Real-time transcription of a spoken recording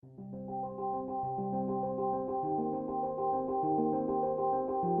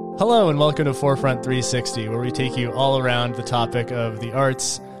Hello and welcome to Forefront 360, where we take you all around the topic of the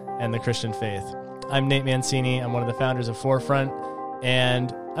arts and the Christian faith. I'm Nate Mancini. I'm one of the founders of Forefront,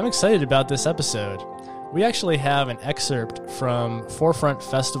 and I'm excited about this episode. We actually have an excerpt from Forefront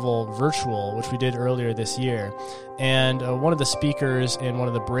Festival Virtual, which we did earlier this year, and one of the speakers in one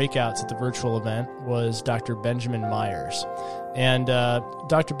of the breakouts at the virtual event was Dr. Benjamin Myers. And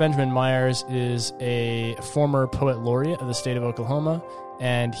Dr. Benjamin Myers is a former poet laureate of the state of Oklahoma,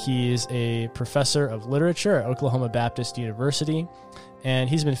 and he's a professor of literature at Oklahoma Baptist University. And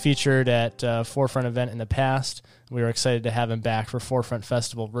he's been featured at Forefront event in the past. We were excited to have him back for Forefront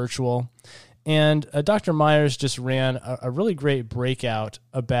Festival Virtual. And Dr. Myers just ran a really great breakout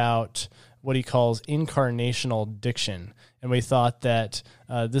about what he calls incarnational diction. And we thought that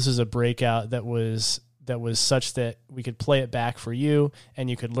this is a breakout that was such that we could play it back for you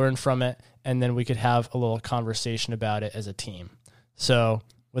and you could learn from it, and then we could have a little conversation about it as a team. So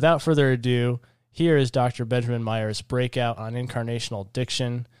without further ado, here is Dr. Benjamin Myers' breakout on incarnational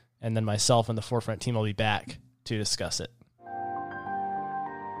diction, and then myself and the Forefront team will be back to discuss it.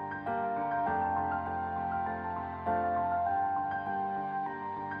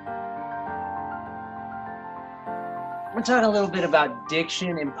 We're talking a little bit about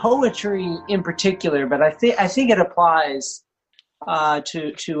diction and poetry in particular, but I think it applies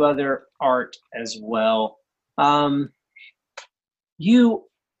to other art as well. You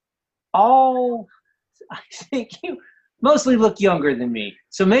all, I think you mostly look younger than me,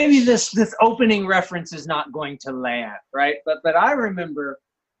 so maybe this opening reference is not going to land, right? But I remember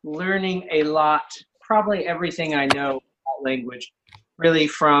learning a lot, probably everything I know about language, really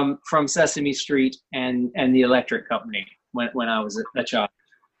from Sesame Street and the Electric Company when I was a child.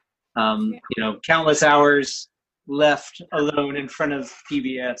 Countless hours left alone in front of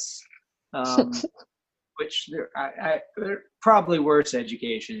PBS, which there are probably worse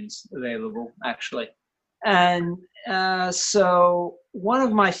educations available, actually. And so one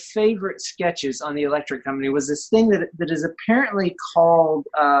of my favorite sketches on the Electric Company was this thing that is apparently called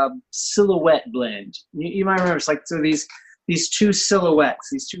silhouette blend. You might remember, it's like, so these two silhouettes,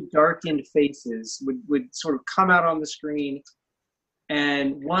 these two darkened faces would sort of come out on the screen,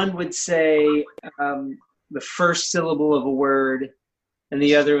 and one would say the first syllable of a word, and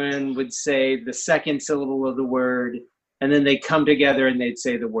the other one would say the second syllable of the word, and then they'd come together and they'd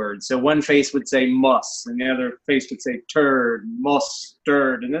say the word. So one face would say muss, and the other face would say turd,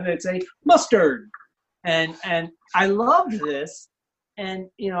 mustard, and then they'd say mustard. And I loved this, and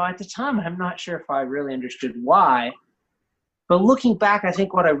at the time I'm not sure if I really understood why. But looking back, I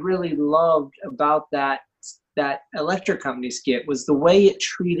think what I really loved about that Electric Company skit was the way it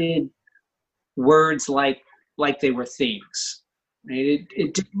treated words like they were things. Right?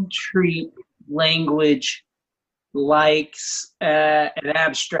 It didn't treat language like an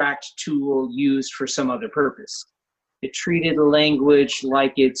abstract tool used for some other purpose. It treated language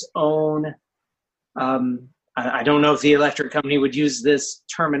like its own, I don't know if the Electric Company would use this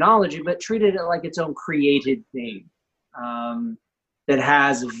terminology, but treated it like its own created thing. That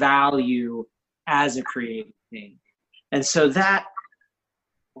has value as a creative thing. And so that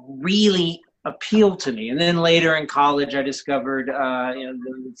really appealed to me. And then later in college, I discovered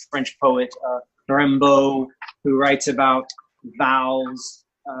the French poet Rimbaud, who writes about vowels.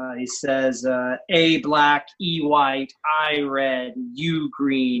 He says, A black, E white, I red, U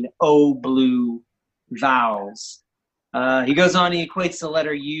green, O blue, vowels. He goes on, he equates the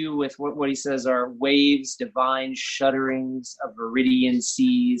letter U with what he says are waves, divine shudderings of viridian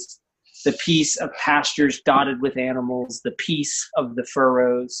seas, the peace of pastures dotted with animals, the peace of the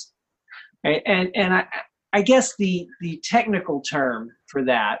furrows. And I guess the technical term for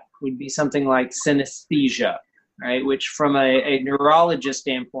that would be something like synesthesia, right? Which from a neurologist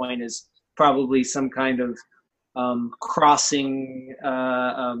standpoint is probably some kind of crossing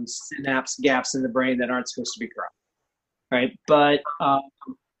synapse gaps in the brain that aren't supposed to be crossed. Right, but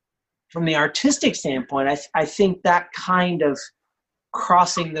from the artistic standpoint, I think that kind of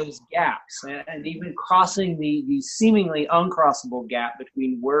crossing those gaps and even crossing the seemingly uncrossable gap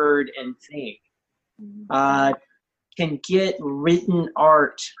between word and thing can get written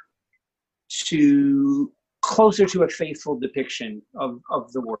art to closer to a faithful depiction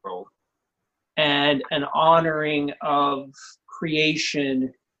of the world and an honoring of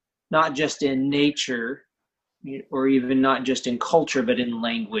creation, not just in nature, or even not just in culture, but in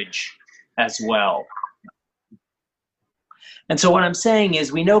language as well. And so what I'm saying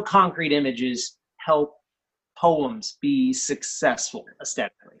is we know concrete images help poems be successful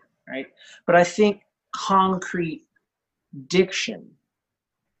aesthetically, right? But I think concrete diction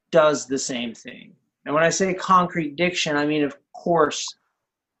does the same thing. And when I say concrete diction, I mean, of course,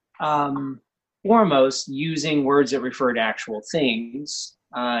 foremost using words that refer to actual things,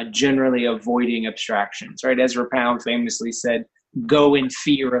 generally avoiding abstractions, right? Ezra Pound famously said, "Go in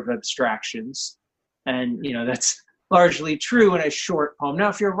fear of abstractions." And, that's largely true in a short poem. Now,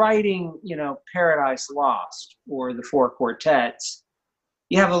 if you're writing, Paradise Lost or the Four Quartets,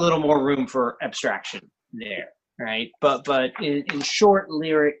 you have a little more room for abstraction there, right? But in short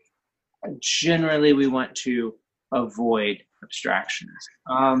lyric, generally we want to avoid abstractions.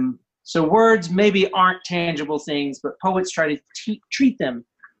 So words maybe aren't tangible things, but poets try to treat them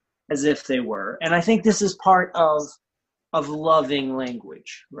as if they were. And I think this is part of loving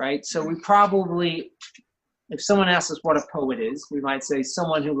language, right? So we probably, if someone asks us what a poet is, we might say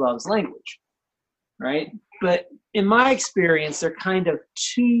someone who loves language, right? But in my experience, there are kind of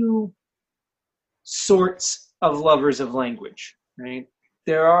two sorts of lovers of language, right?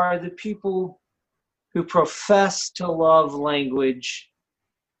 There are the people who profess to love language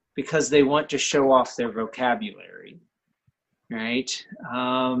because they want to show off their vocabulary, right?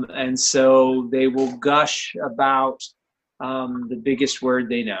 And so they will gush about the biggest word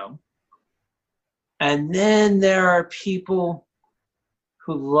they know. And then there are people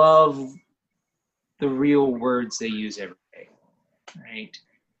who love the real words they use every day, right?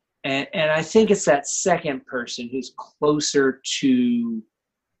 And I think it's that second person who's closer to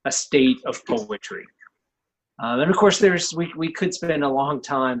a state of poetry. And of course, we could spend a long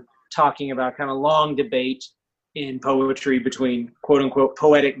time talking about kind of long debate in poetry between quote unquote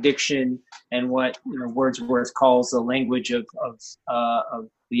poetic diction and what Wordsworth calls the language of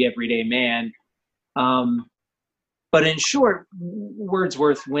the everyday man. But in short,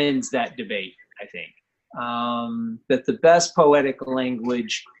 Wordsworth wins that debate, I think. That the best poetic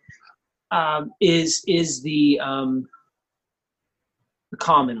language is the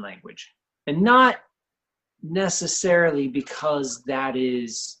common language, and not necessarily because that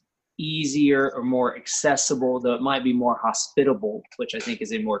is easier or more accessible, though it might be more hospitable, which I think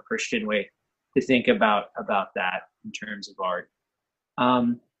is a more Christian way to think about that in terms of art.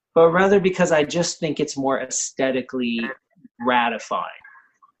 But rather because I just think it's more aesthetically gratifying,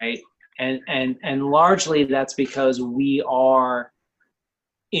 right? And largely that's because we are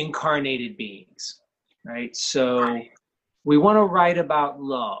incarnated beings, right? So we want to write about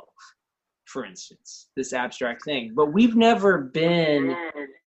love, for instance, this abstract thing, but we've never been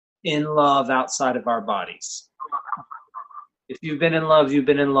in love outside of our bodies. If you've been in love, you've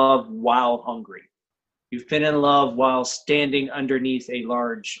been in love while hungry. You've been in love while standing underneath a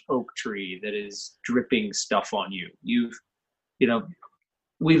large oak tree that is dripping stuff on you.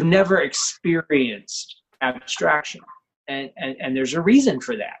 We've never experienced abstraction. And there's a reason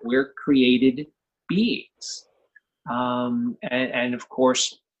for that. We're created beings. And of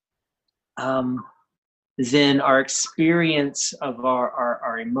course, then our experience of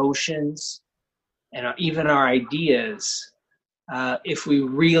our emotions and even our ideas, if we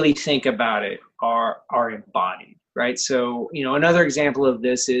really think about it, are embodied, right? So, another example of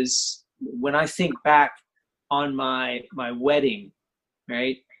this is when I think back on my wedding,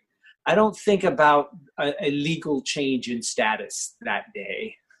 right? I don't think about a legal change in status that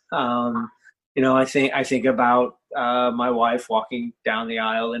day. I think about my wife walking down the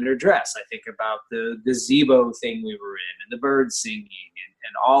aisle in her dress. I think about the gazebo thing we were in, and the birds singing,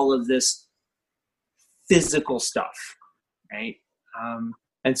 and all of this physical stuff, right?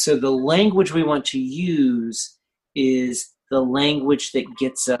 And so the language we want to use is the language that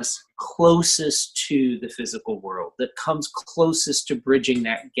gets us closest to the physical world, that comes closest to bridging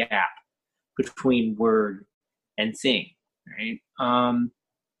that gap between word and thing, right?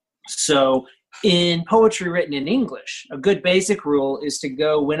 So in poetry written in English, a good basic rule is to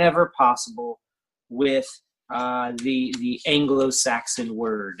go whenever possible with the Anglo-Saxon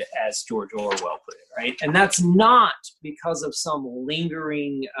word, as George Orwell put it, right? And that's not because of some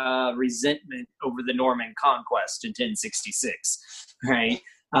lingering resentment over the Norman conquest in 1066, right?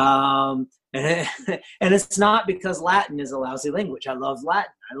 And it's not because Latin is a lousy language. I love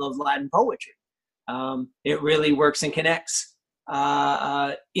Latin. I love Latin poetry. It really works and connects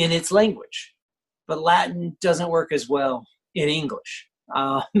in its language. But Latin doesn't work as well in English.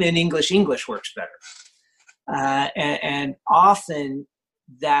 In English works better. And often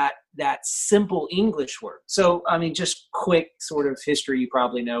that simple English word. So, just quick sort of history, you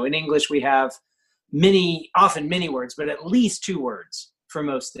probably know. In English, we have often many words, but at least two words for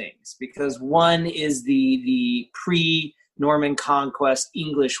most things, because one is the pre-Norman conquest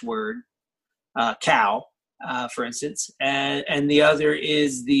English word, cow, for instance, and the other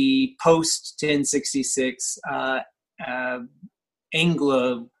is the post-1066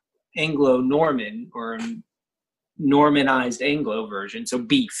 Anglo-Norman or Normanized Anglo version, so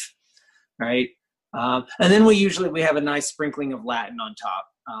beef, right? And then we have a nice sprinkling of Latin on top,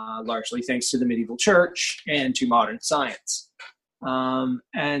 largely thanks to the medieval church and to modern science.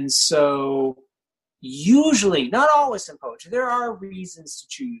 And so usually, not always in poetry, there are reasons to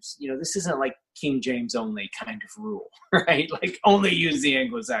choose. This isn't like King James only kind of rule, right? Like only use the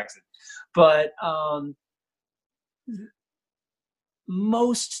Anglo-Saxon. But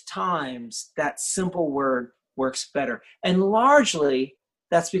most times that simple word works better. And largely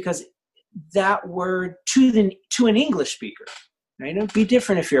that's because that word to an English speaker, right? It'd be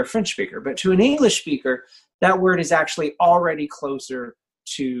different if you're a French speaker, but to an English speaker, that word is actually already closer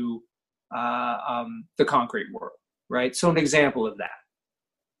to the concrete world, right? So an example of that.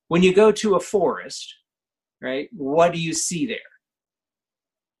 When you go to a forest, right, what do you see there?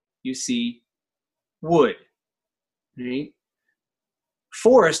 You see wood, right?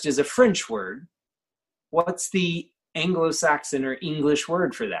 Forest is a French word. What's the Anglo-Saxon or English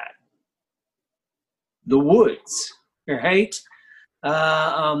word for that? The woods, right?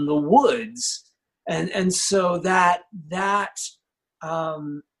 The woods. And so that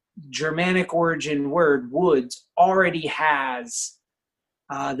Germanic origin word, woods, already has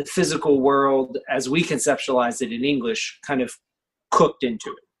the physical world as we conceptualize it in English kind of cooked into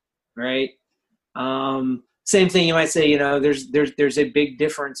it, right? Same thing, you might say, there's a big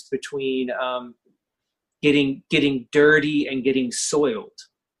difference between getting dirty and getting soiled,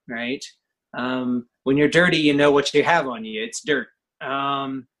 right? When you're dirty, you know what you have on you. It's dirt.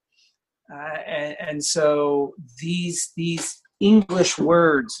 And so these English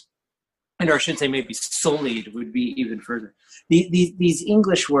words, or I should say maybe sullied would be even further. These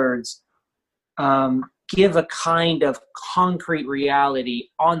English words give a kind of concrete reality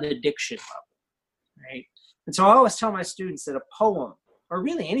on the diction level, right? And so I always tell my students that a poem, or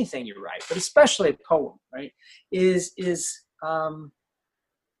really anything you write, but especially a poem, right, is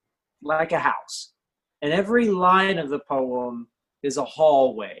like a house. And every line of the poem is a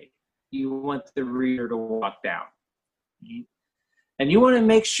hallway you want the reader to walk down. And you want to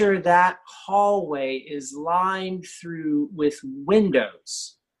make sure that hallway is lined through with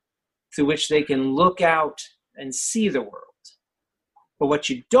windows through which they can look out and see the world. But what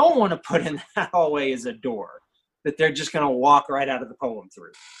you don't want to put in that hallway is a door that they're just going to walk right out of the poem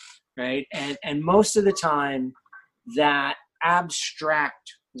through, right? And most of the time, that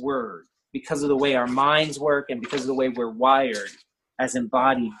abstract word, because of the way our minds work and because of the way we're wired as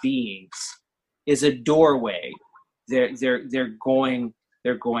embodied beings, is a doorway they're going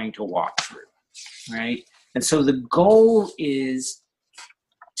to walk through, right? And so the goal is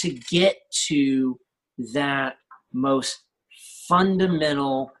to get to that most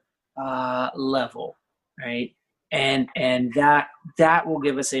fundamental level, right? And that will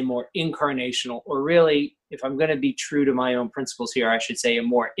give us a more incarnational, or really, if I'm going to be true to my own principles here, I should say a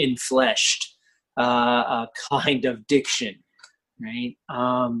more infleshed kind of diction, right?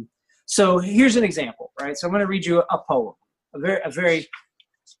 So here's an example, right? So I'm going to read you a poem, a very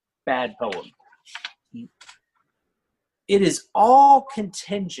bad poem. It is all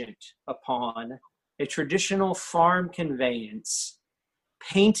contingent upon a traditional farm conveyance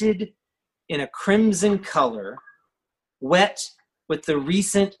painted in a crimson color, wet with the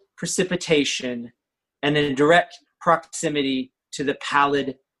recent precipitation and in direct proximity to the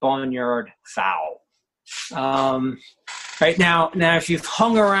pallid barnyard fowl. Right now, if you've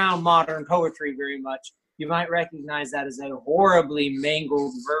hung around modern poetry very much, you might recognize that as a horribly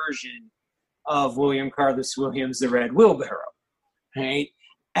mangled version of William Carlos Williams' The Red Wheelbarrow, right?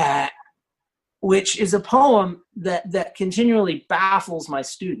 Which is a poem that continually baffles my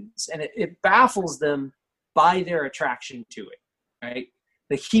students, and it baffles them by their attraction to it, right?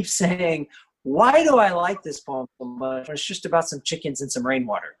 They keep saying, why do I like this poem so much? It's just about some chickens and some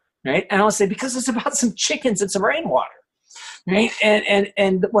rainwater, right? And I'll say, because it's about some chickens and some rainwater, right?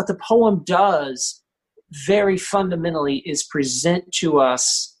 And what the poem does very fundamentally is present to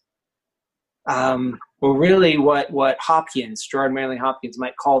us, well, really what Hopkins, Gerard Manley Hopkins,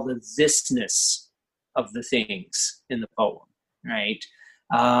 might call the thisness of the things in the poem, right?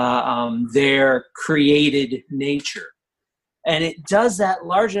 Their created nature. And it does that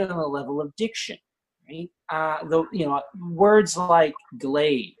largely on the level of diction, right? Words like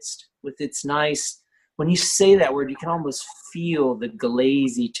glazed, with its nice, when you say that word, you can almost feel the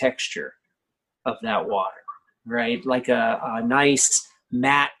glazy texture of that water, right? Like a nice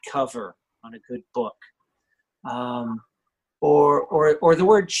matte cover on a good book. Or the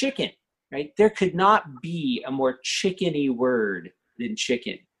word chicken, right? There could not be a more chickeny word than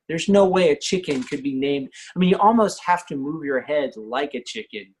chicken. There's no way a chicken could be named. I mean, you almost have to move your head like a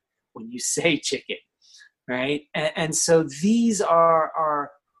chicken when you say chicken, right? And so these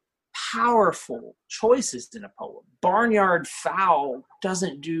are powerful choices in a poem. Barnyard Fowl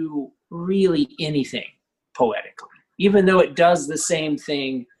doesn't do really anything poetically, even though it does the same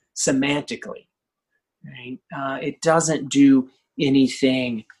thing semantically, right? It doesn't do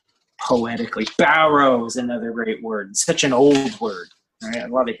anything poetically. Barrow is another great word, such an old word, right? A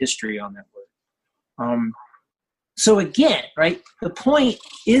lot of history on that word. So again, right, the point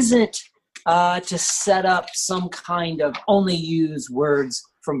isn't to set up some kind of only use words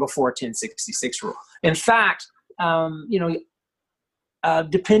from before 1066 rule. In fact,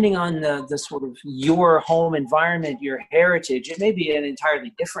 depending on the sort of your home environment, your heritage, it may be an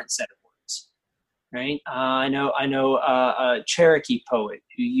entirely different set of words, right? I know a Cherokee poet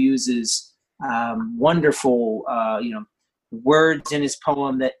who uses wonderful, words in his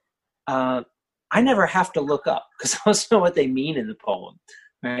poem that I never have to look up because I also know what they mean in the poem,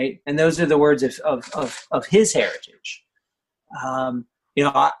 right? And those are the words of his heritage.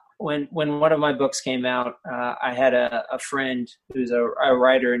 When one of my books came out, I had a friend who's a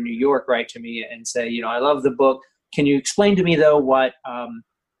writer in New York write to me and say, I love the book. Can you explain to me though what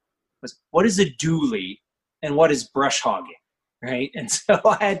is a dually and what is brush hogging, right? And so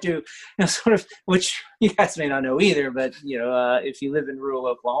I had to sort of, which you guys may not know either, but if you live in rural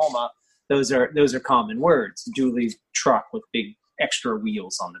Oklahoma, those are common words. Dually truck with big extra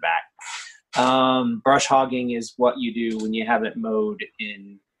wheels on the back. Brush hogging is what you do when you haven't mowed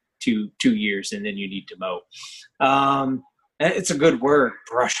in two years and then you need to mow. It's a good word,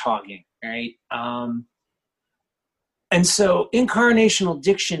 brush hogging, right? And so incarnational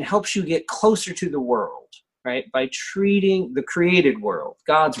diction helps you get closer to the world, right? By treating the created world,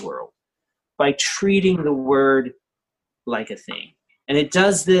 God's world, by treating the word like a thing. And it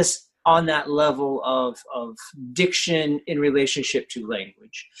does this on that level of diction in relationship to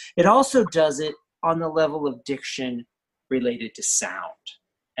language. It also does it on the level of diction related to sound.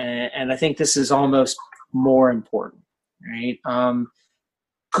 And I think this is almost more important, right?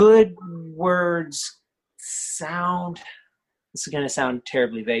 Good words sound, this is going to sound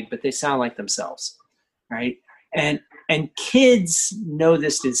terribly vague, but they sound like themselves, right? And kids know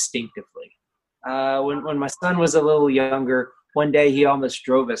this instinctively. When my son was a little younger, one day he almost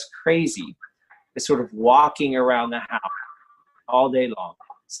drove us crazy, sort of walking around the house all day long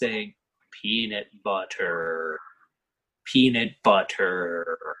saying, peanut butter. And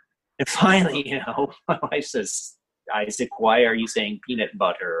finally, my wife says, Isaac, why are you saying peanut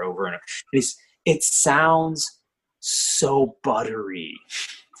butter over and over? It sounds so buttery.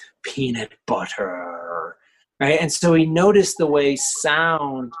 Peanut butter. Right? And so he noticed the way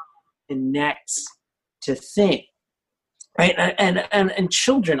sound connects to think. Right, and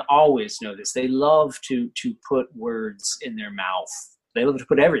children always know this. They love to put words in their mouth. They love to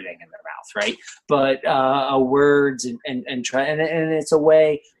put everything in their mouth, right? But words and try, and it's a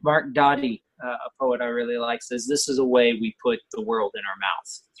way. Mark Dottie, a poet I really like, says this is a way we put the world in our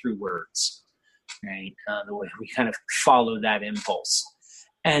mouth through words, right? The way we kind of follow that impulse.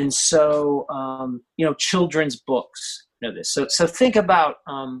 And so, children's books know this. So think about.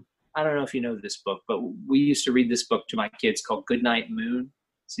 I don't know if you know this book, but we used to read this book to my kids called Goodnight Moon.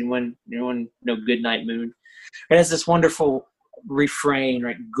 Does anyone know Goodnight Moon? It has this wonderful refrain,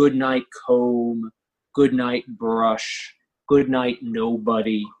 right? Good night comb, good night brush, good night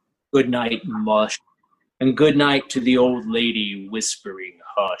nobody, good night mush, and good night to the old lady whispering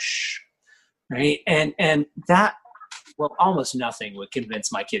hush, right? And that, well, almost nothing would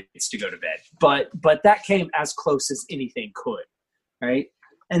convince my kids to go to bed, but that came as close as anything could, right?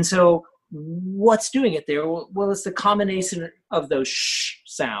 And so what's doing it there? Well, it's the combination of those shh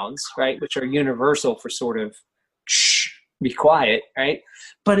sounds, right, which are universal for sort of shh, be quiet, right?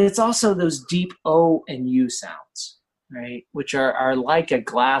 But it's also those deep O and U sounds, right, which are like a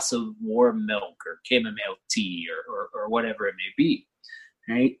glass of warm milk or chamomile tea or whatever it may be,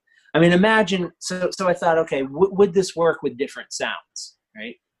 right? I mean, imagine, so I thought, okay, would this work with different sounds,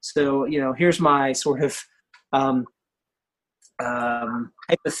 right? So, here's my sort of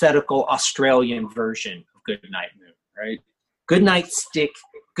hypothetical Australian version of Good Night Moon, right? Good night stick,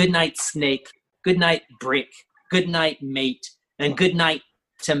 good night snake, good night brick, good night mate, and good night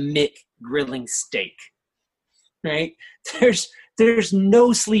to Mick grilling steak, right? There's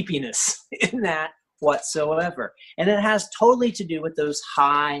no sleepiness in that whatsoever. And it has totally to do with those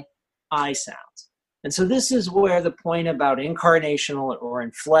high I sounds. And so this is where the point about incarnational or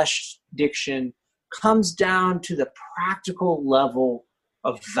enfleshed diction comes down to the practical level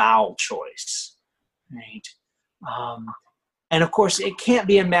of vowel choice, right? And of course, it can't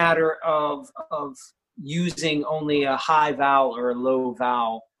be a matter of using only a high vowel or a low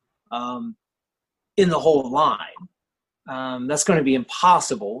vowel. in the whole line. That's going to be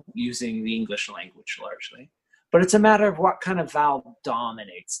impossible using the English language largely. But it's a matter of what kind of vowel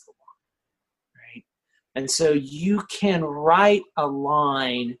dominates the line, right? And so you can write a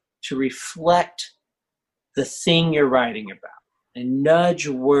line to reflect the thing you're writing about and nudge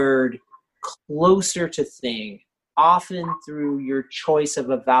word closer to thing, often through your choice of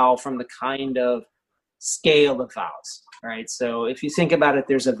a vowel from the kind of scale of vowels, right? So if you think about it,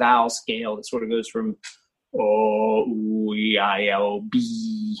 there's a vowel scale that sort of goes from O, U, E, I, O,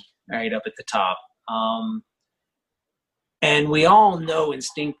 B, right up at the top. And we all know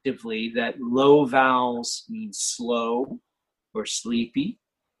instinctively that low vowels mean slow or sleepy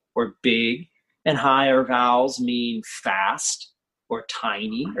or big, and higher vowels mean fast or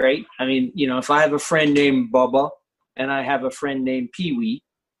tiny, right? I mean, you know, if I have a friend named Bubba and I have a friend named Pee-wee,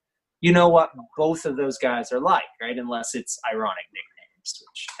 you know what both of those guys are like, right? Unless it's ironic nicknames,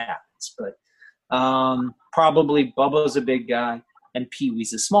 which happens. But probably Bubba's a big guy and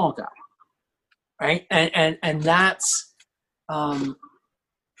Pee-wee's a small guy, right? And that's an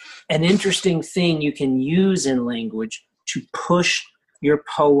interesting thing you can use in language to push your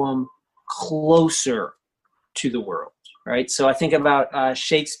poem closer to the world, right? So I think about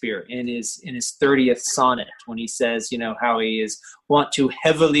Shakespeare in his 30th sonnet when he says, you know, how he is wont to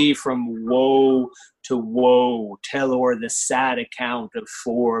heavily from woe to woe tell o'er the sad account of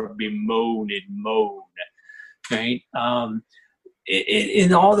fore bemoaned moan, right?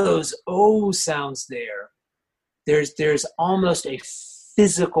 In all those O sounds there's almost a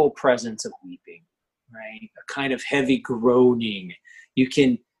physical presence of weeping, right? A kind of heavy groaning. You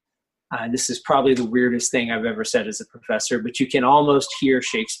can, this is probably the weirdest thing I've ever said as a professor, but you can almost hear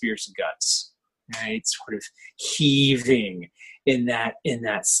Shakespeare's guts, right? Sort of heaving in that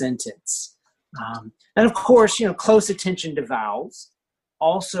sentence. And of course, you know, close attention to vowels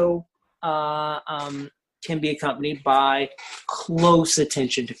also can be accompanied by close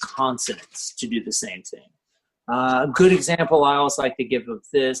attention to consonants to do the same thing. A good example I always like to give of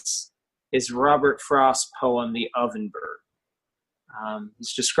this is Robert Frost's poem, The Ovenbird.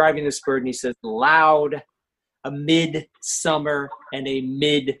 He's describing this bird, and he says, loud, a midsummer, and a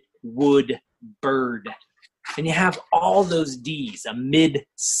mid-wood bird. And you have all those D's, a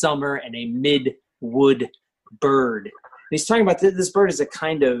midsummer and a mid-wood bird. And he's talking about this bird is a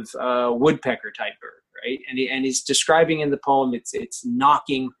kind of woodpecker type bird, right? And he's describing in the poem, it's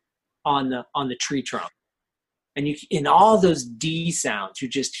knocking on the tree trunk. And you, in all those D sounds, you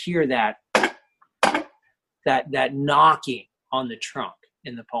just hear that knocking on the trunk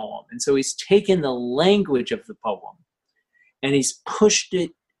in the poem. And so he's taken the language of the poem and he's pushed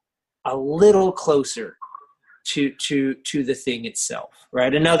it a little closer to the thing itself,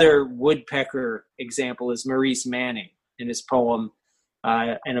 right? Another woodpecker example is Maurice Manning in his poem,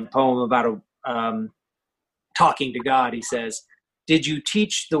 in a poem about talking to God. He says, did you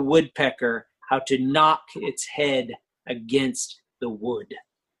teach the woodpecker how to knock its head against the wood?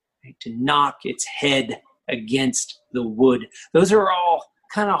 Right? To knock its head against the wood. Those are all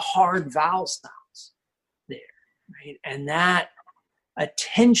kind of hard vowel sounds there, right? And that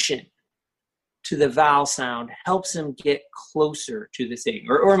attention to the vowel sound helps him get closer to the thing.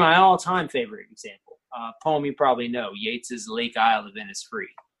 Or my all-time favorite example, poem you probably know, Yeats's Lake Isle of Innisfree.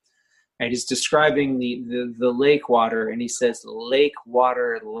 Right? He's describing the lake water, and he says, lake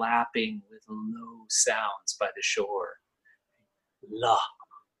water lapping with low sounds by the shore. La,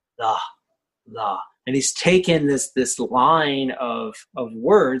 la, la. And he's taken this line of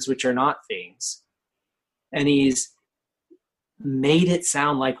words, which are not things, and he's made it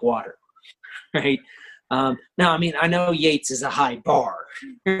sound like water, right? Now, I mean, I know Yeats is a high bar,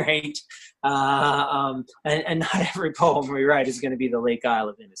 right? And not every poem we write is going to be the Lake Isle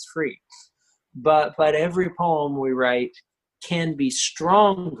of Innisfree. But every poem we write can be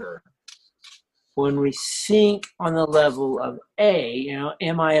stronger when we think on the level of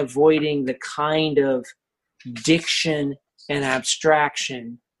am I avoiding the kind of diction and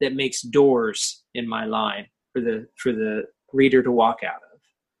abstraction that makes doors in my line for the reader to walk out of?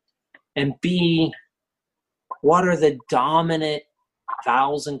 And B, what are the dominant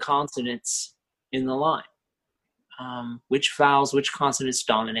vowels and consonants in the line? Which vowels, which consonants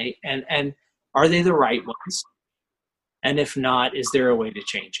dominate, and are they the right ones? And if not, is there a way to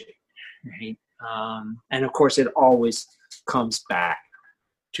change it? Right? And of course, it always comes back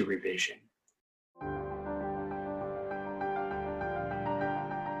to revision.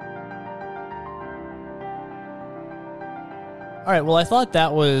 All right. Well, I thought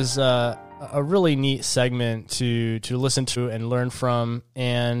that was a really neat segment to listen to and learn from.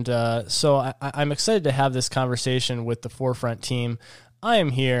 And so I'm excited to have this conversation with the Forefront team. I am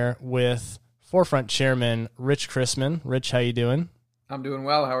here with Forefront chairman, Rich Chrisman. Rich, how you doing? I'm doing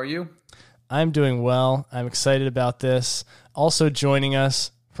well. How are you? I'm doing well. I'm excited about this. Also joining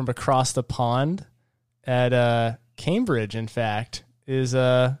us from across the pond at Cambridge, in fact, is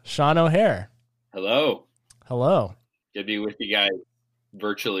Sean O'Hare. Hello. Hello. Good to be with you guys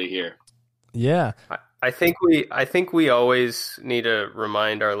virtually here. Yeah. I think we always need to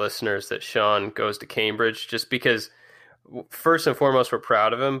remind our listeners that Sean goes to Cambridge, just because first and foremost we're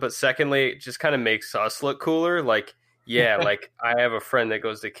proud of him, but secondly it just kind of makes us look cooler. Like, yeah, like I have a friend that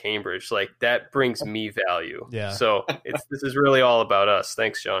goes to Cambridge. Like that brings me value. Yeah. So this is really all about us.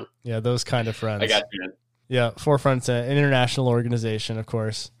 Thanks, Sean. Yeah, those kind of friends. I got you, man. Yeah, Forefront's an international organization, of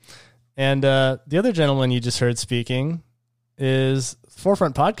course. And the other gentleman you just heard speaking is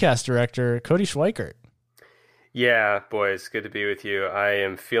Forefront podcast director Cody Schweikert. Yeah, boys, good to be with you. I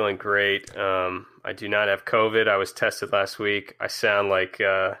am feeling great. I do not have COVID. I was tested last week. I sound like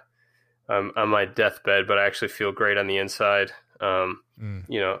I'm on my deathbed, but I actually feel great on the inside.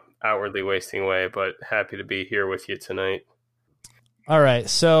 Outwardly wasting away, but happy to be here with you tonight. All right,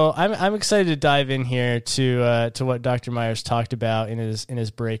 so I'm excited to dive in here to what Dr. Myers talked about in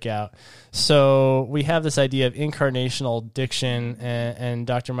his breakout. So we have this idea of incarnational diction, and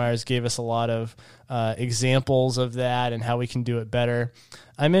Dr. Myers gave us a lot of examples of that and how we can do it better.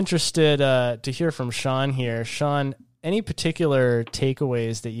 I'm interested to hear from Sean here. Sean, any particular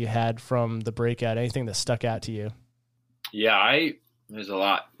takeaways that you had from the breakout? Anything that stuck out to you? Yeah, there's a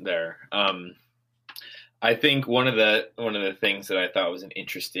lot there. I think one of the things that I thought was an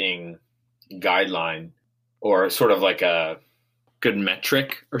interesting guideline, or sort of like a good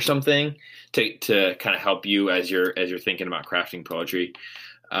metric or something to kind of help you as you're thinking about crafting poetry,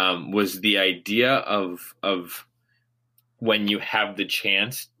 was the idea of when you have the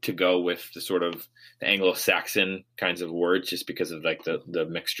chance to go with the sort of the Anglo-Saxon kinds of words, just because of like the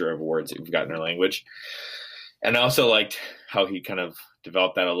mixture of words that we've got in our language. And I also liked how he kind of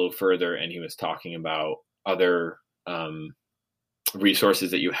developed that a little further, and he was talking about other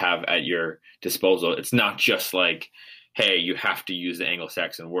resources that you have at your disposal. It's not just like, hey, you have to use the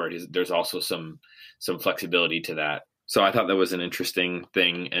Anglo-Saxon word. There's also some flexibility to that. So I thought that was an interesting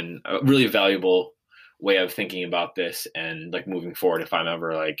thing and a really valuable way of thinking about this, and like moving forward, if I'm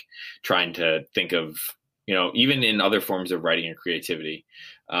ever like trying to think of, even in other forms of writing or creativity,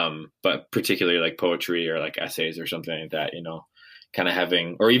 but particularly like poetry or like essays or something like that, kind of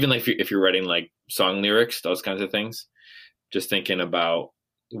having, or even like if you're writing like song lyrics, those kinds of things, just thinking about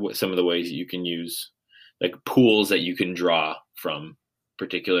some of the ways that you can use like pools that you can draw from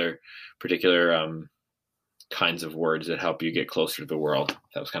particular kinds of words that help you get closer to the world.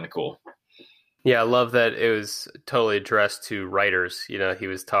 That was kind of cool. Yeah, I love that it was totally addressed to writers. He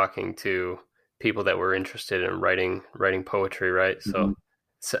was talking to people that were interested in writing poetry, right? Mm-hmm.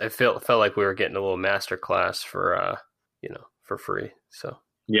 So it felt like we were getting a little master class for free. So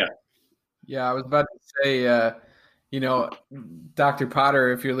yeah, I was about to say, Dr.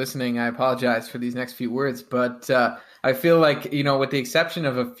 Potter, if you're listening, I apologize for these next few words, but I feel like, with the exception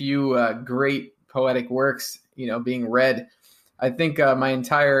of a few great poetic works, being read, I think my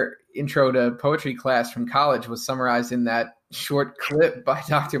entire intro to poetry class from college was summarized in that short clip by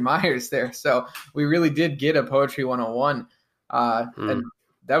Dr. Myers there. So we really did get a poetry 101. And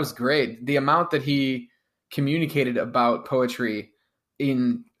that was great. The amount that he communicated about poetry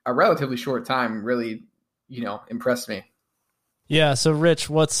in a relatively short time really, impressed me. Yeah. So Rich,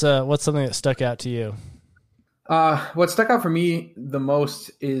 what's something that stuck out to you? What stuck out for me the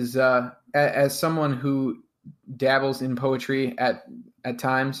most is, as someone who dabbles in poetry at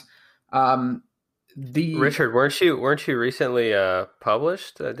times, Richard, weren't you recently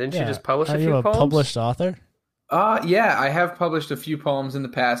published? Didn't you just publish a few poems? Are you a published author? Yeah, I have published a few poems in the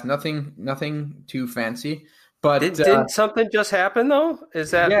past. Nothing too fancy. But did something just happen though?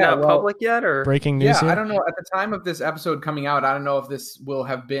 Is that not public yet, or breaking news? Yeah, here? I don't know. At the time of this episode coming out, I don't know if this will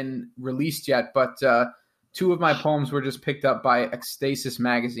have been released yet. But two of my poems were just picked up by Ecstasis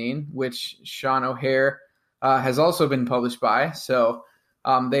magazine, which Sean O'Hare has also been published by. So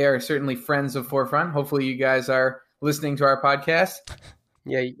they are certainly friends of Forefront. Hopefully, you guys are listening to our podcast.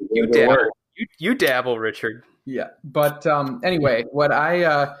 Yeah, you dabble. You dabble, Richard. Yeah, but anyway, what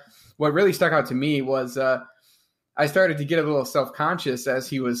really stuck out to me was I started to get a little self-conscious as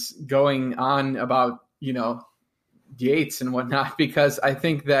he was going on about Yeats and whatnot, because I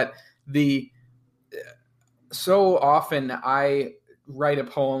think that so often I write a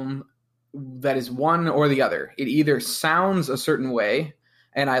poem that is one or the other. It either sounds a certain way,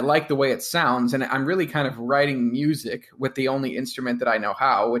 and I like the way it sounds, and I'm really kind of writing music with the only instrument that I know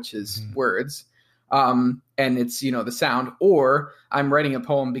how, which is words. and it's, you know, the sound, or I'm writing a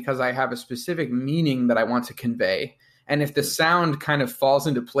poem because I have a specific meaning that I want to convey. And if the sound kind of falls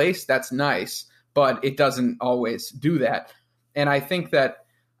into place, that's nice, but it doesn't always do that. And I think that,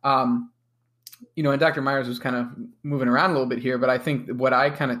 you know, and Dr. Myers was kind of moving around a little bit here, but I think what I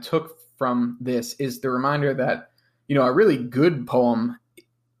kind of took from this is the reminder that, you know, a really good poem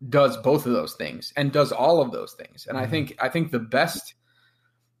does both of those things and does all of those things. And I think the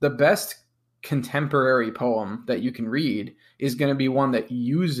best contemporary poem that you can read is going to be one that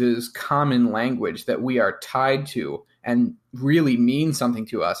uses common language that we are tied to and really means something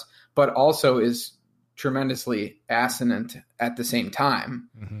to us, but also is tremendously assonant at the same time.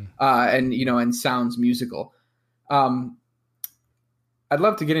 And, you know, and sounds musical. I'd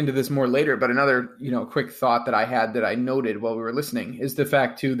love to get into this more later, but another, you know, quick thought that I had that I noted while we were listening is the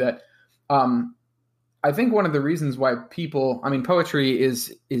fact too that I think one of the reasons why poetry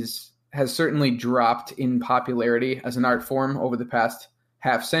has certainly dropped in popularity as an art form over the past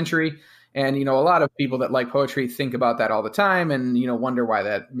half century. And, you know, a lot of people that like poetry think about that all the time and, you know, wonder why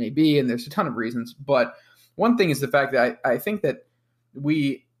that may be. And there's a ton of reasons. But one thing is the fact that I think that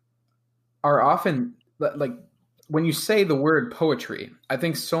we are often, like, when you say the word poetry, I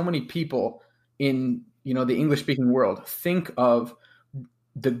think so many people in, you know, the English speaking world think of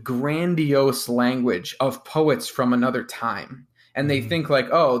the grandiose language of poets from another time. And they think like,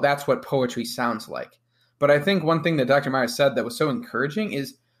 oh, that's what poetry sounds like. But I think one thing that Dr. Myers said that was so encouraging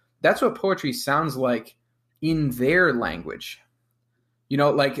is that's what poetry sounds like in their language. You know,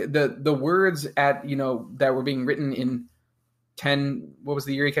 like the words at, you know, that were being written in what was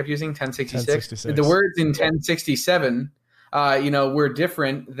the year he kept using? 1066. The words in 1067, you know, were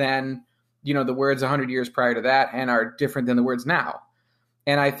different than, you know, the words 100 years prior to that and are different than the words now.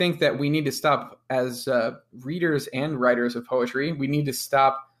 And I think that we need to stop as readers and writers of poetry. We need to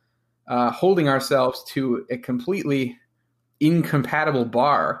stop holding ourselves to a completely incompatible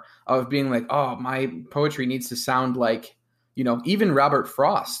bar of being like, oh, my poetry needs to sound like, you know, even Robert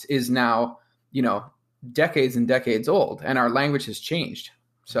Frost is now, you know, decades and decades old, and our language has changed.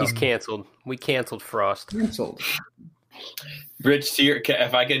 So he's canceled. We canceled Frost. Canceled. Rich,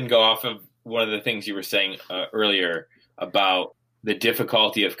 if I can go off of one of the things you were saying earlier about the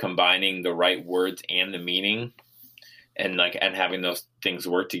difficulty of combining the right words and the meaning, and having those things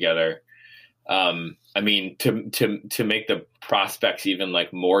work together. I mean, to make the prospects even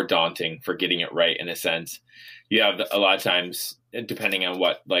like more daunting for getting it right, in a sense, you have a lot of times, depending on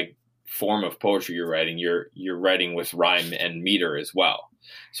what like form of poetry you're writing, you're writing with rhyme and meter as well.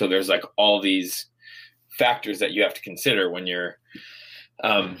 So there's like all these factors that you have to consider when you're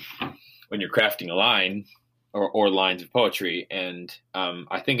crafting a line or lines of poetry. And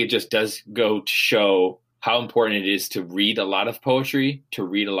I think it just does go to show how important it is to read a lot of poetry, to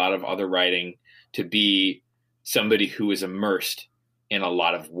read a lot of other writing, to be somebody who is immersed in a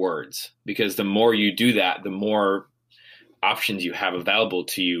lot of words. Because the more you do that, the more options you have available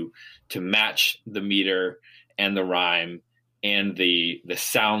to you to match the meter and the rhyme and the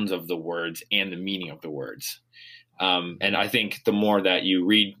sounds of the words and the meaning of the words. And I think the more that you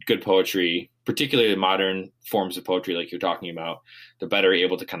read good poetry, particularly modern forms of poetry like you're talking about, the better you're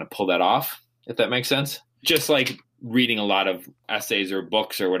able to kind of pull that off, if that makes sense. Just like reading a lot of essays or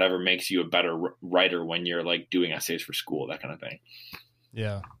books or whatever makes you a better writer when you're like doing essays for school, that kind of thing.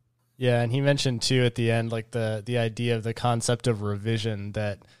 Yeah. Yeah. And he mentioned too at the end, like the idea of the concept of revision,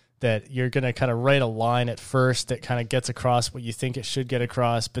 that you're going to kind of write a line at first that kind of gets across what you think it should get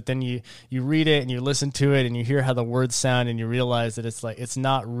across, but then you read it and you listen to it and you hear how the words sound and you realize that it's like, it's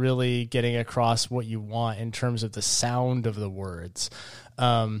not really getting across what you want in terms of the sound of the words.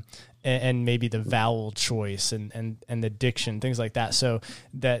 And maybe the vowel choice and the diction, things like that. So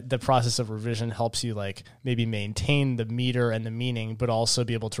that the process of revision helps you like maybe maintain the meter and the meaning, but also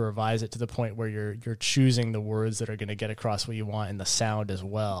be able to revise it to the point where you're choosing the words that are going to get across what you want and the sound as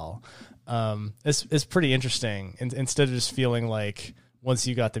well. It's pretty interesting. And instead of just feeling like once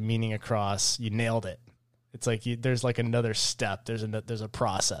you got the meaning across, you nailed it. It's like there's like another step. There's a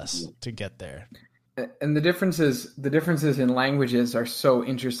process to get there. And the differences in languages are so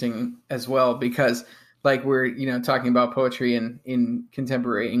interesting as well, because like we're, you know, talking about poetry in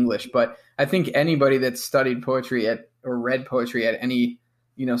contemporary English, but I think anybody that's studied poetry or read poetry at any,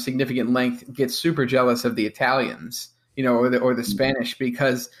 you know, significant length gets super jealous of the Italians, you know, or the Spanish,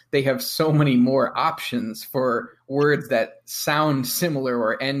 because they have so many more options for words that sound similar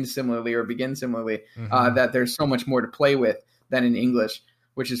or end similarly or begin similarly, that there's so much more to play with than in English,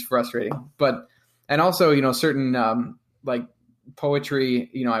 which is frustrating. And also, you know, certain like poetry,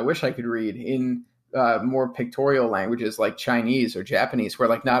 you know, I wish I could read in more pictorial languages like Chinese or Japanese, where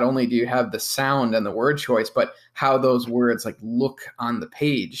like not only do you have the sound and the word choice, but how those words like look on the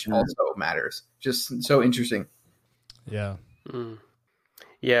page also matters. Just so interesting. Yeah.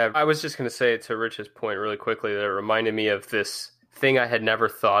 Yeah, I was just going to say to Rich's point really quickly that it reminded me of this thing I had never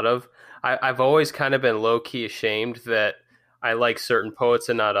thought of. I've always kind of been low-key ashamed that I like certain poets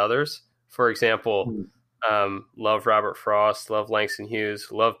and not others. For example, love Robert Frost, love Langston Hughes,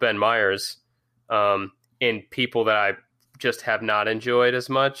 love Ben Myers. And people that I just have not enjoyed as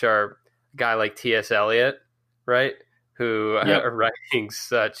much are a guy like T.S. Eliot, right? Who are writing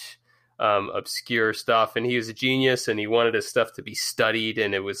such obscure stuff. And he was a genius, and he wanted his stuff to be studied.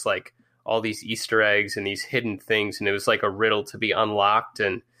 And it was like all these Easter eggs and these hidden things. And it was like a riddle to be unlocked.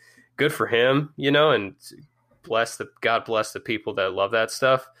 And good for him, you know, and God bless the people that love that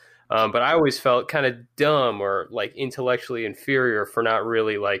stuff. But I always felt kind of dumb or like intellectually inferior for not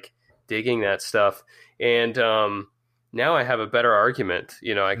really like digging that stuff. And now I have a better argument.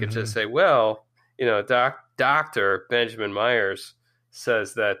 You know, I could just say, well, you know, Dr. Benjamin Myers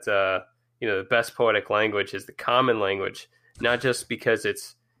says that, you know, the best poetic language is the common language, not just because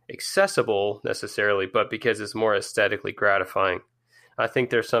it's accessible necessarily, but because it's more aesthetically gratifying. I think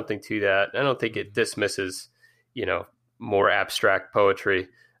there's something to that. I don't think it dismisses, you know, more abstract poetry.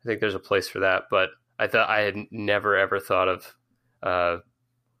 I think there's a place for that, but I thought I had never ever thought of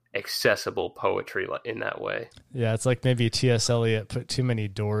accessible poetry in that way. Yeah, it's like maybe T.S. Eliot put too many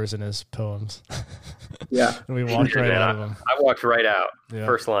doors in his poems. Yeah, and we walked right out of them. I walked right out. Yeah.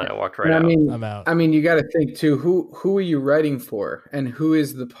 First line, I walked right out. I'm out. I mean, you got to think too. Who are you writing for, and who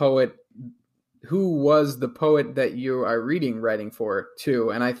is the poet? Who was the poet that you are writing for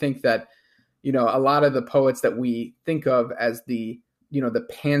too? And I think that, you know, a lot of the poets that we think of as the, you know, the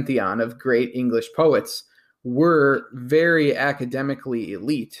pantheon of great English poets were very academically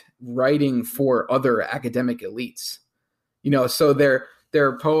elite, writing for other academic elites. You know, so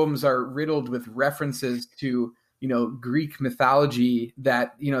their poems are riddled with references to, you know, Greek mythology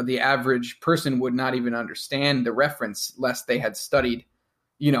that, you know, the average person would not even understand the reference lest they had studied,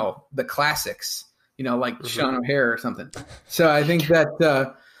 you know, the classics, you know, like Sean O'Hare or something. So I think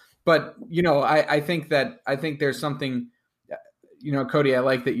that, but, you know, I think there's something, you know, Cody, I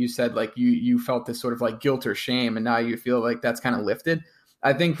like that you said like you felt this sort of like guilt or shame, and now you feel like that's kind of lifted.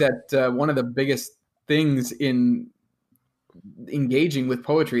 I think that one of the biggest things in engaging with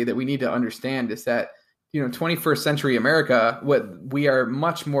poetry that we need to understand is that, you know, 21st century America, we are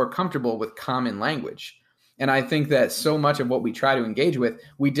much more comfortable with common language. And I think that so much of what we try to engage with,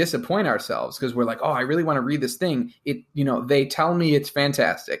 we disappoint ourselves because we're like, oh, I really want to read this thing. You know, they tell me it's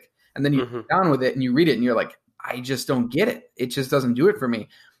fantastic. And then you sit down with it and you read it and you're like, I just don't get it. It just doesn't do it for me.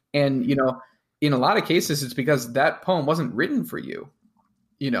 And, you know, in a lot of cases, it's because that poem wasn't written for you.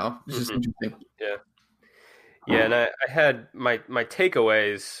 You know, it's just interesting. Yeah. Yeah. And I had my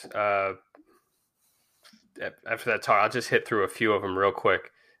takeaways after that talk. I'll just hit through a few of them real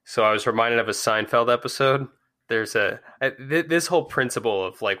quick. So I was reminded of a Seinfeld episode. There's this whole principle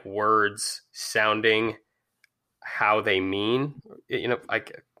of like words sounding how they mean. You know, I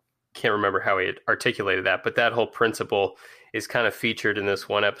can't remember how he articulated that, but that whole principle is kind of featured in this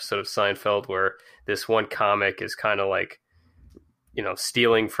one episode of Seinfeld where this one comic is kind of like, you know,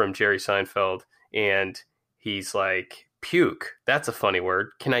 stealing from Jerry Seinfeld, and he's like, puke, that's a funny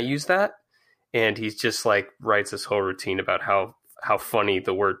word. Can I use that? And he's just like writes this whole routine about how funny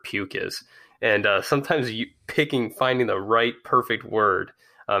the word puke is. And sometimes finding the right perfect word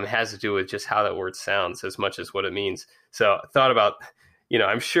has to do with just how that word sounds as much as what it means. So I thought about, you know,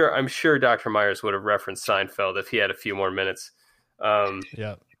 I'm sure Dr. Myers would have referenced Seinfeld if he had a few more minutes.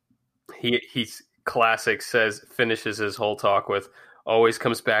 Yeah. He's classic finishes his whole talk with always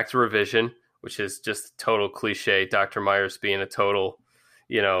comes back to revision, which is just total cliche. Dr. Myers being a total,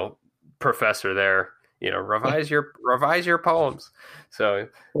 you know, professor there. You know, revise your poems. So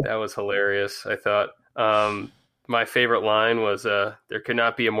that was hilarious, I thought. My favorite line was, there could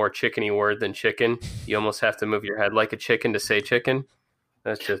not be a more chickeny word than chicken. You almost have to move your head like a chicken to say chicken.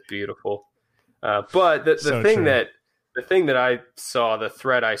 That's just beautiful. But the thing that I saw, the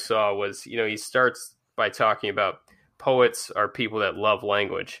thread I saw was, you know, he starts by talking about poets are people that love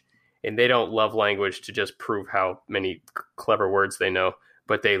language, and they don't love language to just prove how many clever words they know,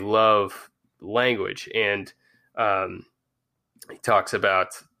 but they love language. And he talks about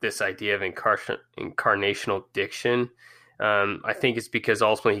this idea of incarnational diction. I think it's because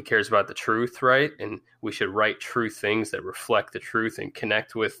ultimately he cares about the truth, right? And we should write true things that reflect the truth and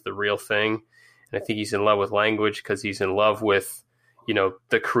connect with the real thing. And I think he's in love with language because he's in love with, you know,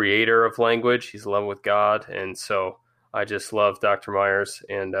 the creator of language. He's in love with God. And so I just love Dr. Myers.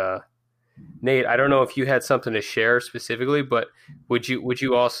 And Nate, I don't know if you had something to share specifically, but would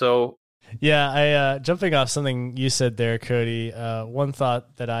you also? Yeah, I jumping off something you said there, Cody. One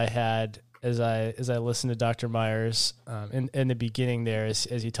thought that I had as I listened to Dr. Myers in the beginning there, as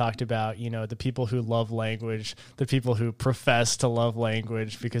he talked about, the people who love language, the people who profess to love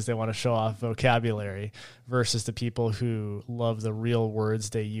language because they want to show off vocabulary, versus the people who love the real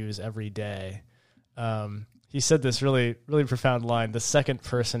words they use every day. He said this really, really profound line: the second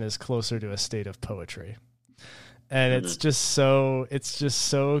person is closer to a state of poetry. And it's just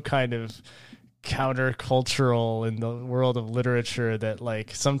so kind of countercultural in the world of literature that,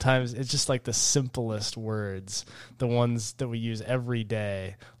 like, sometimes it's just like the simplest words, the ones that we use every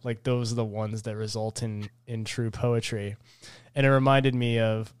day, like those are the ones that result in true poetry. And it reminded me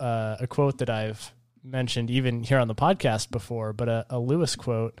of a quote that I've mentioned even here on the podcast before, but a Lewis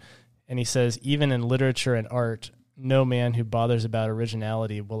quote. And he says, "Even in literature and art, no man who bothers about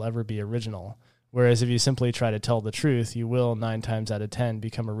originality will ever be original. Whereas if you simply try to tell the truth, you will 9 times out of 10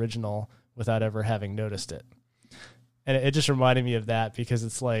 become original without ever having noticed it." And it just reminded me of that, because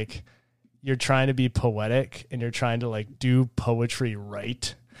it's like you're trying to be poetic and you're trying to like do poetry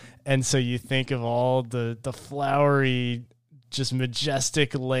right. And so you think of all the flowery, just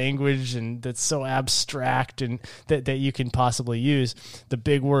majestic language and that's so abstract and that you can possibly use, the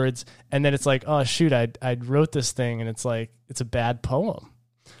big words. And then it's like, oh shoot, I wrote this thing and it's like, it's a bad poem.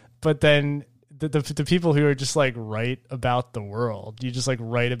 But then the people who are just like write about the world, you just like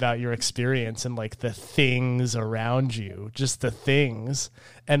write about your experience and like the things around you, just the things,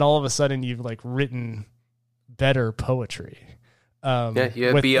 and all of a sudden you've like written better poetry.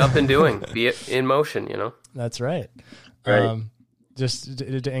 You be up and doing, be in motion, That's right. Right. Just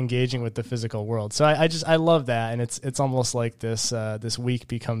engaging with the physical world. So I love that, and it's almost like this weak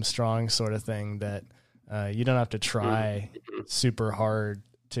becomes strong sort of thing, that you don't have to try super hard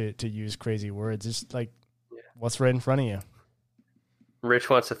to use crazy words. It's like what's right in front of you. Rich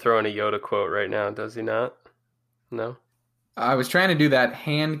wants to throw in a Yoda quote right now, does he not? No? I was trying to do that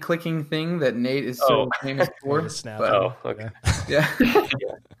hand clicking thing that Nate is so famous for. Oh, okay. Yeah.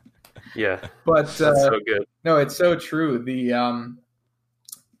 Yeah. But that's so good. No, it's so true. The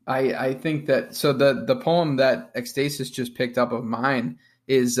I think that, so the poem that Ecstasis just picked up of mine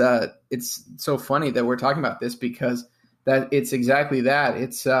is it's so funny that we're talking about this, because that it's exactly that.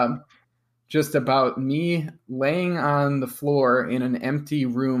 It's just about me laying on the floor in an empty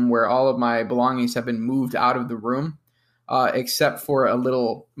room where all of my belongings have been moved out of the room, except for a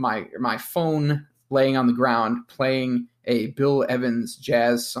little my phone laying on the ground playing a Bill Evans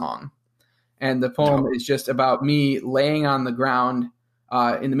jazz song. And the poem is just about me laying on the ground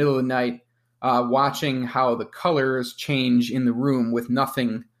in the middle of the night, watching how the colors change in the room with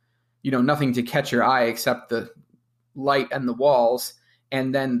nothing to catch your eye except the light and the walls,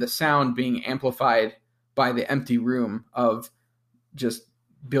 and then the sound being amplified by the empty room of just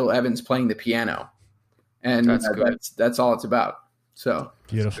Bill Evans playing the piano. And that's all it's about. So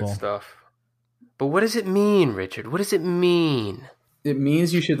beautiful stuff. But what does it mean, Richard? What does it mean? It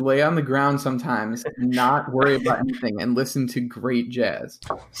means you should lay on the ground sometimes and not worry about anything and listen to great jazz.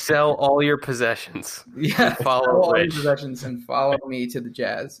 Sell all your possessions. Yeah, follow all your possessions and follow me to the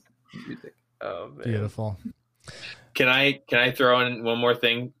jazz music. Oh, man. Beautiful. Can I throw in one more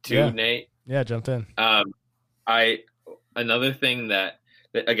thing too, Nate? Yeah, jump in. Another thing that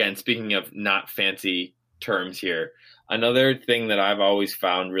again, speaking of not fancy terms here, another thing that I've always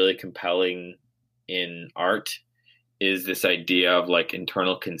found really compelling in art is this idea of like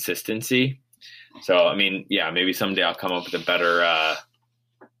internal consistency. So, I mean, yeah, maybe someday I'll come up with a better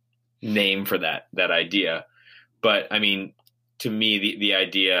name for that idea. But I mean, to me, the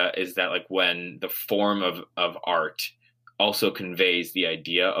idea is that like when the form of art also conveys the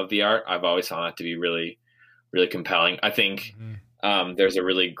idea of the art, I've always found that to be really, really compelling. I think there's a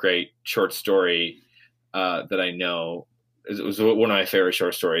really great short story that I know. It was one of my favorite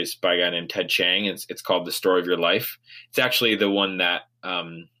short stories by a guy named Ted Chiang. It's called The Story of Your Life. It's actually the one that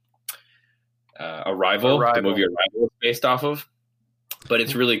Arrival, the movie Arrival, is based off of. But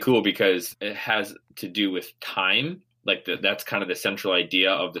it's really cool because it has to do with time. Like that's kind of the central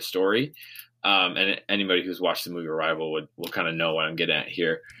idea of the story. And anybody who's watched the movie Arrival will kind of know what I'm getting at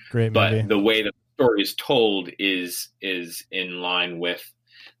here. Great movie. But the way the story is told is in line with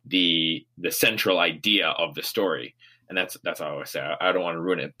the central idea of the story. And that's all I always say. I don't want to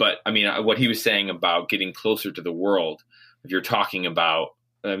ruin it. But I mean, what he was saying about getting closer to the world, if you're talking about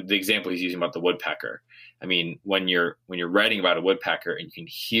the example he's using about the woodpecker. I mean, when you're writing about a woodpecker and you can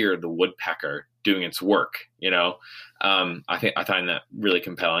hear the woodpecker doing its work, I find that really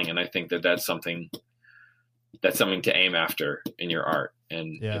compelling, and I think that's something to aim after in your art.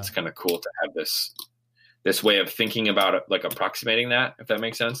 And Yeah. it's kind of cool to have this way of thinking about it, like approximating that, if that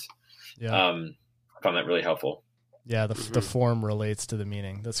makes sense. Yeah. I found that really helpful. Yeah. The form relates to the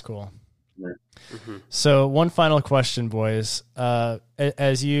meaning. That's cool. Mm-hmm. So one final question, boys.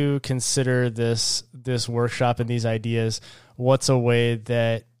 As you consider this workshop and these ideas, what's a way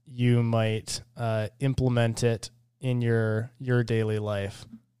that you might implement it in your daily life?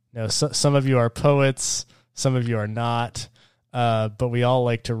 You know, some of you are poets, some of you are not, but we all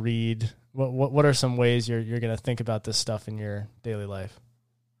like to read. What are some ways you're going to think about this stuff in your daily life?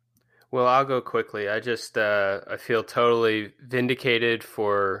 Well, I'll go quickly. I just I feel totally vindicated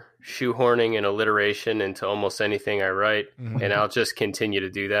for shoehorning and alliteration into almost anything I write, and I'll just continue to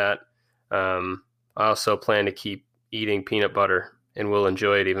do that. I also plan to keep eating peanut butter, and we'll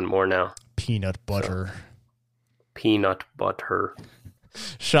enjoy it even more now. Peanut butter. Peanut butter.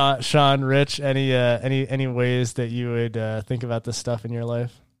 Sean, Rich, any ways that you would think about this stuff in your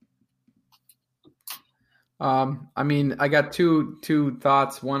life? I mean, I got two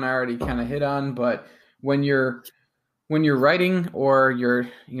thoughts. One I already kind of hit on, but when you're writing or you're,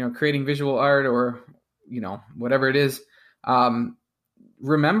 creating visual art or, whatever it is,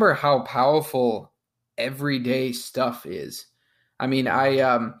 remember how powerful everyday stuff is. I mean,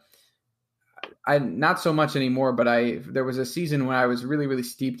 I not so much anymore, but there was a season when I was really, really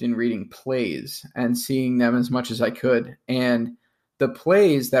steeped in reading plays and seeing them as much as I could. And the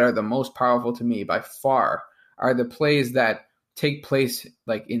plays that are the most powerful to me by far are the plays that take place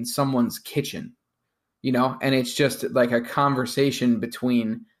like in someone's kitchen, and it's just like a conversation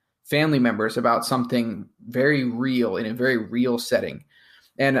between family members about something very real in a very real setting.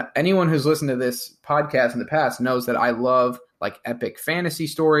 And anyone who's listened to this podcast in the past knows that I love like epic fantasy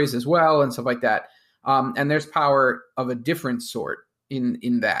stories as well and stuff like that. And there's power of a different sort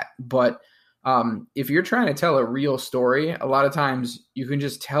in that. But if you're trying to tell a real story, a lot of times you can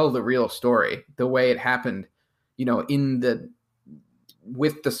just tell the real story the way it happened,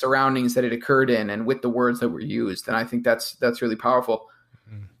 with the surroundings that it occurred in and with the words that were used. And I think that's really powerful.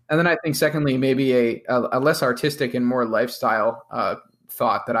 Mm-hmm. And then I think secondly, maybe a less artistic and more lifestyle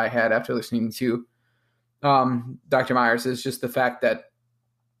thought that I had after listening to Dr. Myers is just the fact that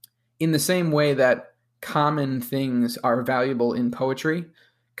in the same way that common things are valuable in poetry,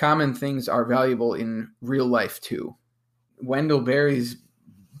 common things are valuable in real life too. Wendell Berry's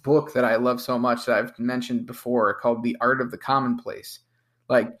book that I love so much that I've mentioned before called The Art of the Commonplace.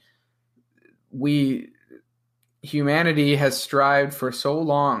 Like humanity has strived for so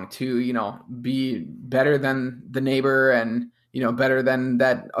long to, be better than the neighbor and, better than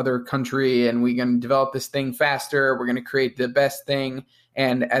that other country. And we're going to develop this thing faster. We're going to create the best thing.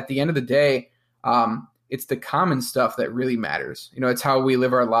 And at the end of the day, it's the common stuff that really matters. It's how we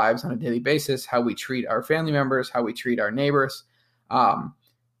live our lives on a daily basis, how we treat our family members, how we treat our neighbors.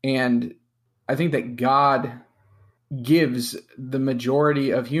 And I think that God gives the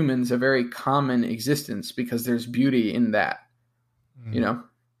majority of humans a very common existence because there's beauty in that,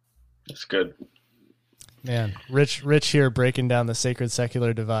 That's good. Man, Rich here breaking down the sacred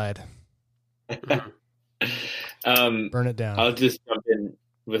secular divide. Burn it down. I'll just jump in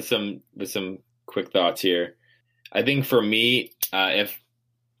with some quick thoughts here. I think for me, if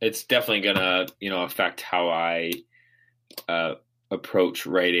it's definitely gonna, affect how I approach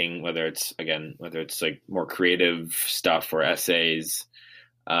writing, whether it's like more creative stuff or essays,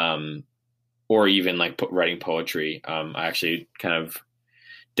 or even like writing poetry. I actually kind of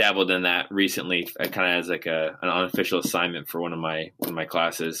dabbled in that recently, kind of as like an unofficial assignment for one of my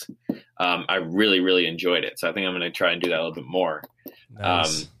classes. I really, really enjoyed it. So I think I'm going to try and do that a little bit more.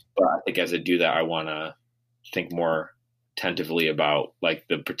 Nice. But I think as I do that, I want to think more attentively about like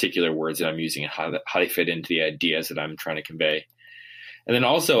the particular words that I'm using and how they fit into the ideas that I'm trying to convey. And then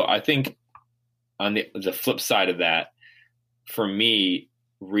also, I think on the flip side of that, for me,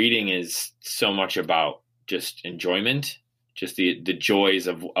 reading is so much about just enjoyment, just the joys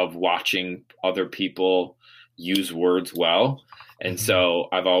of watching other people use words well. And so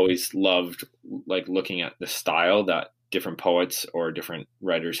I've always loved like looking at the style that different poets or different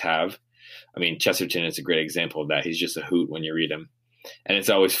writers have. I mean, Chesterton is a great example of that. He's just a hoot when you read him. And it's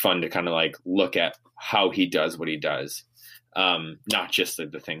always fun to kind of like look at how he does what he does. Not just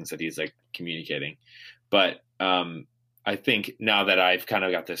the things that he's like communicating, but I think now that I've kind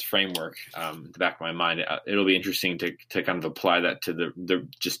of got this framework in the back of my mind, it'll be interesting to kind of apply that to the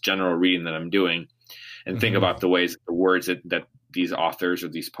just general reading that I'm doing and think about the ways the words that these authors or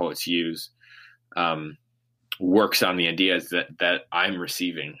these poets use works on the ideas that I'm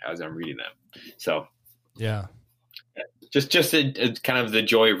receiving as I'm reading them. So yeah, just a kind of the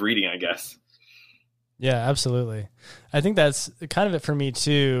joy of reading, I guess. Yeah, absolutely. I think that's kind of it for me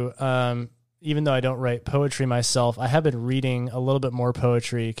too. Even though I don't write poetry myself, I have been reading a little bit more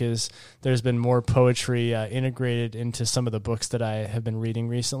poetry because there's been more poetry integrated into some of the books that I have been reading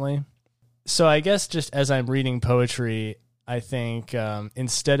recently. So I guess just as I'm reading poetry, I think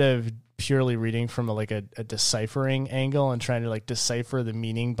instead of purely reading from a deciphering angle and trying to like decipher the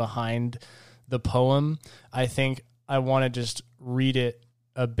meaning behind the poem, I think I want to just read it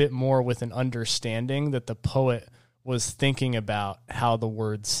a bit more with an understanding that the poet was thinking about how the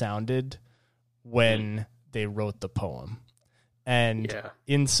words sounded when they wrote the poem. And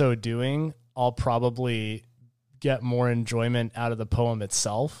in so doing, I'll probably get more enjoyment out of the poem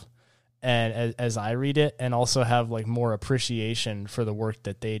itself and as I read it, and also have like more appreciation for the work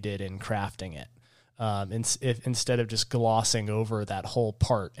that they did in crafting it. Instead of just glossing over that whole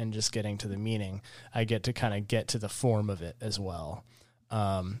part and just getting to the meaning, I get to kind of get to the form of it as well,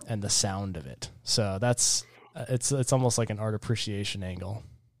 and the sound of it. So that's it's almost like an art appreciation angle.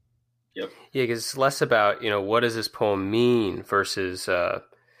 Yep. Yeah, because it's less about, what does this poem mean versus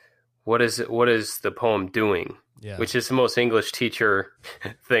what is the poem doing? Yeah. Which is the most English teacher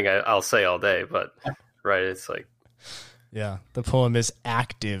thing I'll say all day, but right, it's like, yeah, the poem is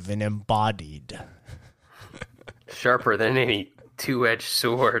active and embodied, sharper than any two-edged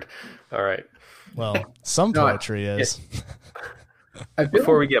sword. All right. Well, some poetry is.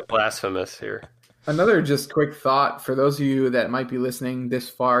 Before we get blasphemous here. Another just quick thought for those of you that might be listening this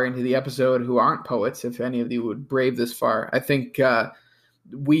far into the episode who aren't poets, if any of you would brave this far, I think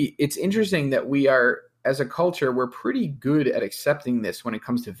it's interesting that we are, as a culture, we're pretty good at accepting this when it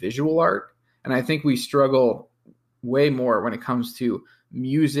comes to visual art. And I think we struggle way more when it comes to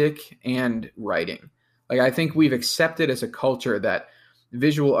music and writing. Like, I think we've accepted as a culture that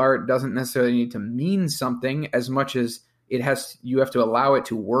visual art doesn't necessarily need to mean something as much as you have to allow it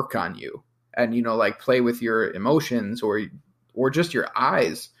to work on you and, like play with your emotions or just your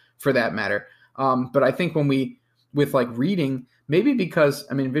eyes for that matter. But I think with like reading, maybe because,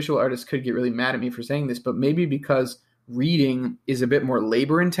 visual artists could get really mad at me for saying this, but maybe because reading is a bit more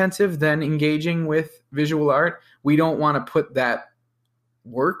labor intensive than engaging with visual art, we don't want to put that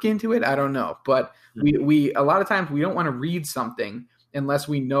work into it. I don't know. But we a lot of times we don't want to read something unless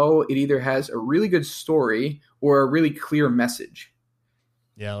we know it either has a really good story or a really clear message.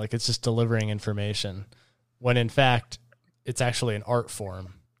 Yeah, like it's just delivering information, when in fact, it's actually an art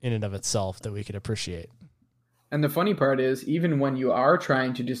form in and of itself that we could appreciate. And the funny part is, even when you are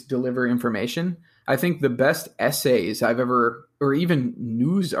trying to just deliver information, I think the best essays I've ever, or even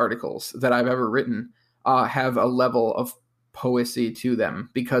news articles that I've ever written, have a level of poesy to them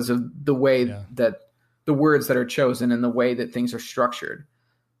because of the way that the words that are chosen and the way that things are structured.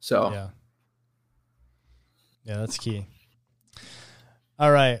 So, yeah, that's key.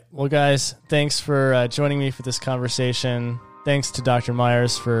 All right. Well, guys, thanks for joining me for this conversation. Thanks to Dr.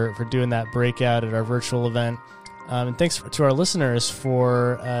 Myers for doing that breakout at our virtual event. And thanks to our listeners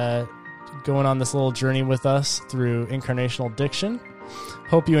for going on this little journey with us through incarnational diction.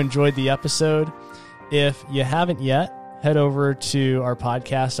 Hope you enjoyed the episode. If you haven't yet, head over to our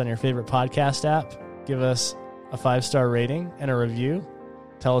podcast on your favorite podcast app. Give us a 5-star rating and a review.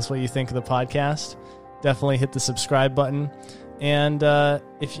 Tell us what you think of the podcast. Definitely hit the subscribe button. And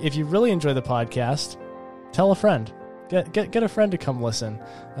if you really enjoy the podcast, tell a friend. Get a friend to come listen.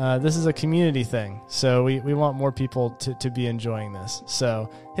 This is a community thing, so we want more people to be enjoying this. So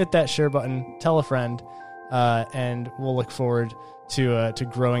hit that share button, tell a friend, and we'll look forward to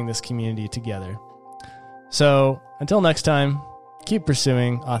growing this community together. So until next time, keep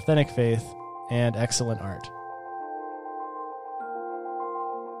pursuing authentic faith and excellent art.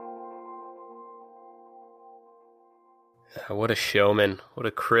 What a showman. What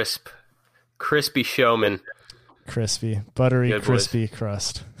a crispy showman. Crispy, buttery, Good crispy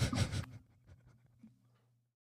crust.